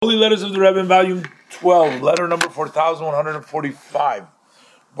Holy Letters of the Rebbe, Volume 12, letter number 4145.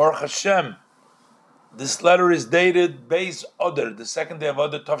 Baruch Hashem. This letter is dated Beis Oder, the second day of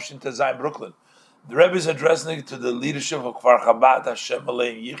Oder, Tavshin Tezayim, Brooklyn. The Rebbe is addressing it to the leadership of Kfar Chabad, Hashem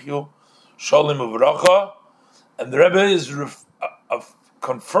Aleim Yichyu, Sholem Uvracha, and the Rebbe is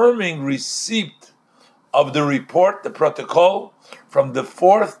confirming receipt of the report, the protocol, from the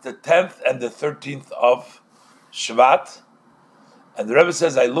 4th, the 10th, and the 13th of Shvat. And the Rebbe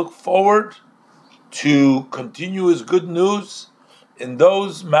says, I look forward to continue his good news in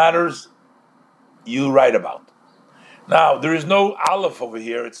those matters you write about. Now, there is no aleph over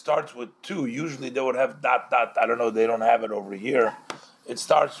here. It starts with 2. Usually they would have ... I don't know, they don't have it over here. It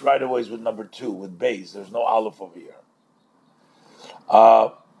starts right away with number 2, with beis. There's no aleph over here.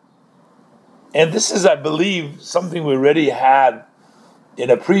 And this is, I believe, something we already had in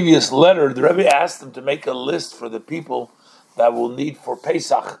a previous letter. The Rebbe asked them to make a list for the people that will need for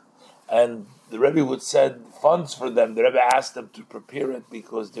Pesach, and the Rebbe would send funds for them. The Rebbe asked them to prepare it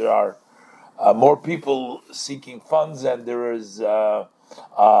because there are more people seeking funds, and there is the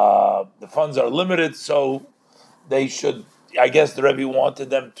funds are limited, so they should. I guess the Rebbe wanted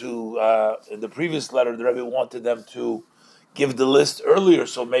them to. In the previous letter, the Rebbe wanted them to give the list earlier,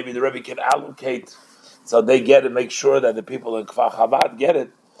 so maybe the Rebbe can allocate, so they get it. Make sure that the people in Kfar Chabad get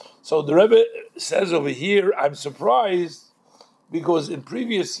it. So the Rebbe says over here, I'm surprised, because in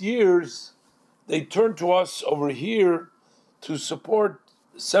previous years, they turned to us over here to support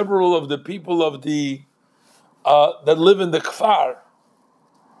several of the people of the that live in the Kfar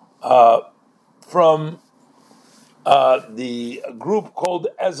from the group called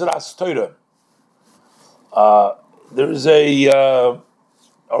Ezras Torah. There's a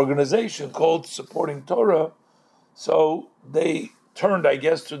organization called Supporting Torah, so they turned, I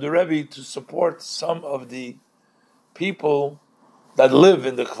guess, to the Rebbe to support some of the people that live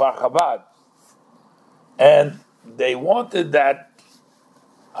in the Kfar Chabad, and they wanted that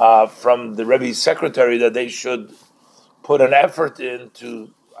from the Rebbe's secretary that they should put an effort in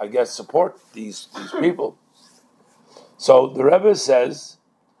to, I guess, support these people. So the Rebbe says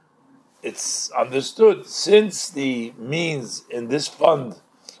it's understood, since the means in this fund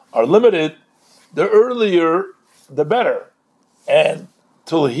are limited, the earlier the better. And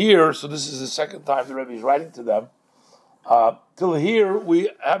till here, so this is the second time the Rebbe is writing to them. Till here, we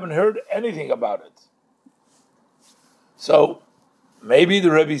haven't heard anything about it. So maybe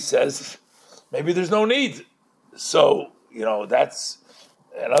the Rebbe says, maybe there's no need. So, that's,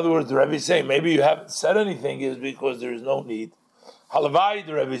 in other words, the Rebbe is saying, maybe you haven't said anything is because there is no need. Halavai,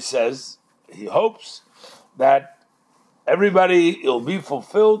 the Rebbe says, he hopes that everybody will be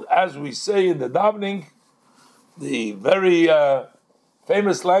fulfilled, as we say in the davening, the very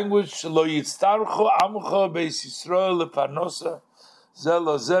famous language, Shelo yitztarchu amcha beis Yisrael leparnosa ze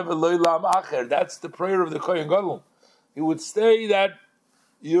lo ze v'lo ilam acher. That's the prayer of the Kohen Gadol. He would say that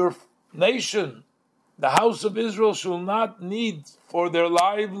your nation, the house of Israel, shall not need for their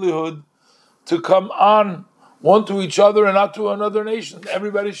livelihood to come on one to each other and not to another nation.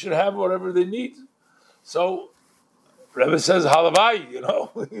 Everybody should have whatever they need. So Rebbe says halavai,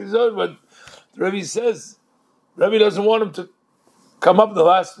 but the Rebbe says, Rebbe doesn't want him to come up the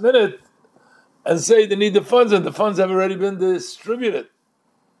last minute and say they need the funds, and the funds have already been distributed.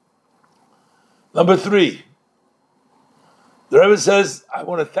 Number 3, the Rebbe says, I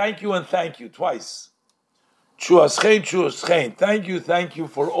want to thank you and thank you twice. Chuaschein, thank you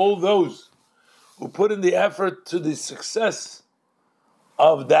for all those who put in the effort to the success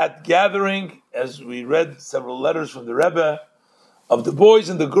of that gathering, as we read several letters from the Rebbe, of the boys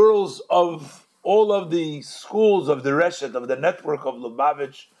and the girls of all of the schools of the Reshet, of the network of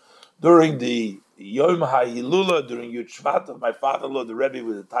Lubavitch, during the Yom HaHilula, during Yud Shvat of my father-in-law, the Rebbe,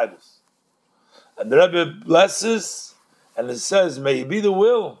 with the titles. And the Rebbe blesses, and it says, may it be the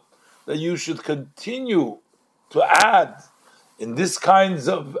will that you should continue to add in these kinds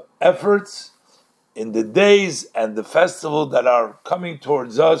of efforts in the days and the festival that are coming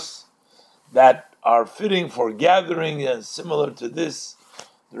towards us, that are fitting for gathering and similar to this.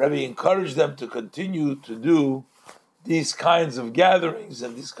 The Rebbe encouraged them to continue to do these kinds of gatherings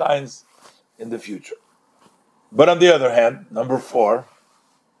and these kinds in the future. But on the other hand, number 4,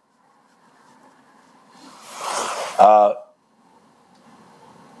 the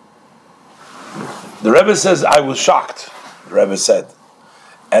Rebbe says, I was shocked, the Rebbe said.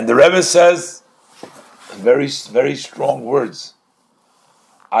 And the Rebbe says, very, very strong words.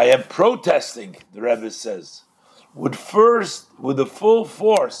 I am protesting, the Rebbe says, with the full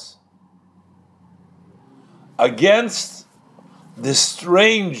force against this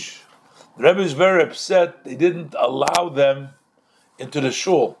strange. The Rebbe is very upset they didn't allow them into the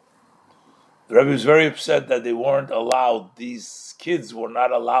shul. The Rebbe was very upset that they weren't allowed. These kids were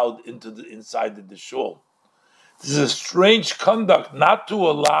not allowed inside the shul. This is a strange conduct not to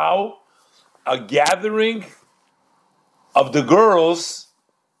allow a gathering of the girls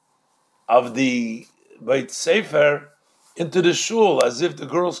of the Beit Sefer into the shul, as if the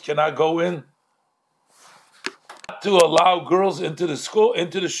girls cannot go in. Not to allow girls into the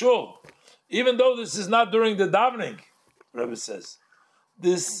shul, even though this is not during the davening. Rebbe says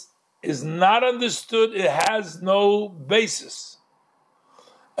this is not understood. It has no basis,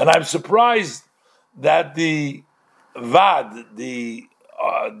 and I'm surprised that the VAD, the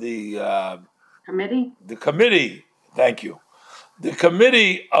committee. Thank you. The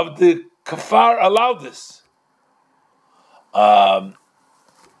committee of the kafar allowed this, and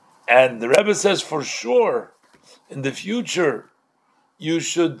the Rebbe says for sure, in the future, you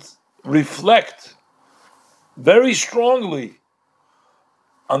should reflect very strongly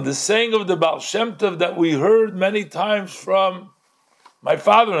on the saying of the Baal Shem Tov that we heard many times from my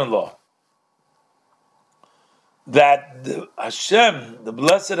father-in-law, that the Hashem, the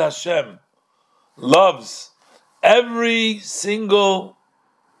blessed Hashem, loves every single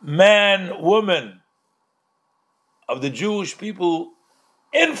man, woman of the Jewish people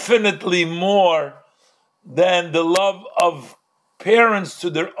infinitely more than the love of parents to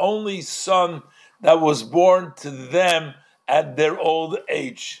their only son that was born to them at their old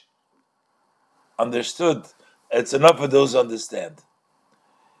age. Understood? It's enough for those who understand.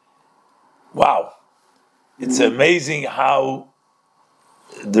 Wow. It's amazing how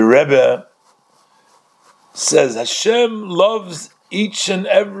the Rebbe says Hashem loves each and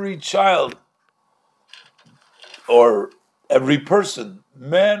every child, or every person,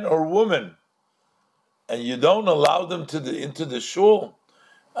 man or woman, and you don't allow them into the shul.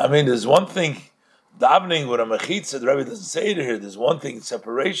 I mean, there's one thing, davening with a mechitza, the Rebbe doesn't say it here, there's one thing,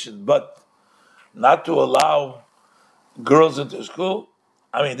 separation, but not to allow girls into school.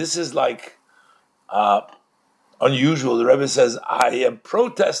 I mean, this is like unusual. The Rebbe says, I am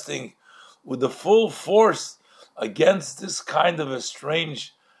protesting with the full force against this kind of a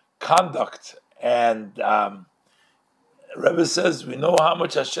strange conduct. And Rebbe says, we know how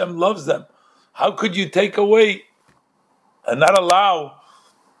much Hashem loves them. How could you take away and not allow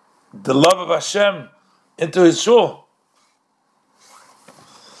the love of Hashem into his shul?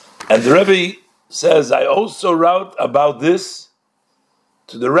 And the Rebbe says, I also wrote about this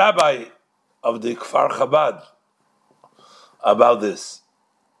to the rabbi of the Kfar Chabad about this.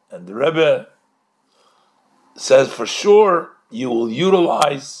 And the Rebbe says, for sure, you will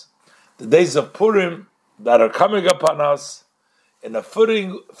utilize the days of Purim that are coming upon us in a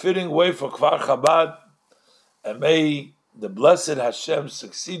fitting way for Kfar Chabad, and may the blessed Hashem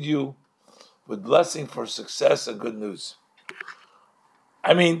succeed you with blessing for success and good news.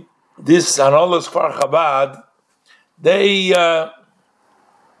 I mean, this Hanolas Kfar Chabad, they,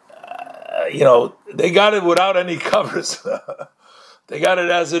 they got it without any covers. They got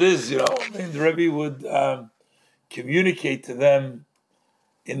it as it is, I mean, the Rebbe would communicate to them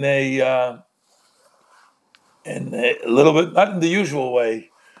in a little bit, not in the usual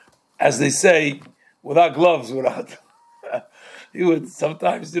way, as they say, without gloves, without. He would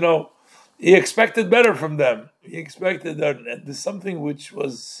sometimes, he expected better from them. He expected that, and there's something which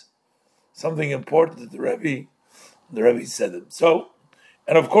was something important that the Rebbe said it. So,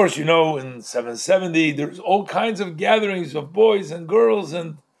 and of course, in 770, there's all kinds of gatherings of boys and girls,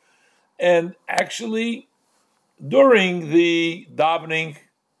 and actually, during the davening,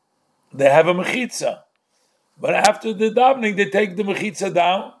 they have a mechitza. But after the davening, they take the mechitza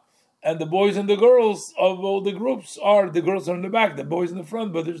down, and the boys and the girls of all the groups the girls are in the back, the boys in the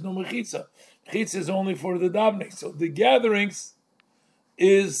front, but there's no mechitza. Mechitza is only for the davening. So the gatherings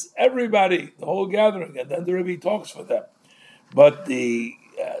is everybody, the whole gathering, and then the Rebbe talks for them. But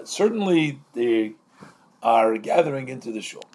certainly they are gathering into the shul.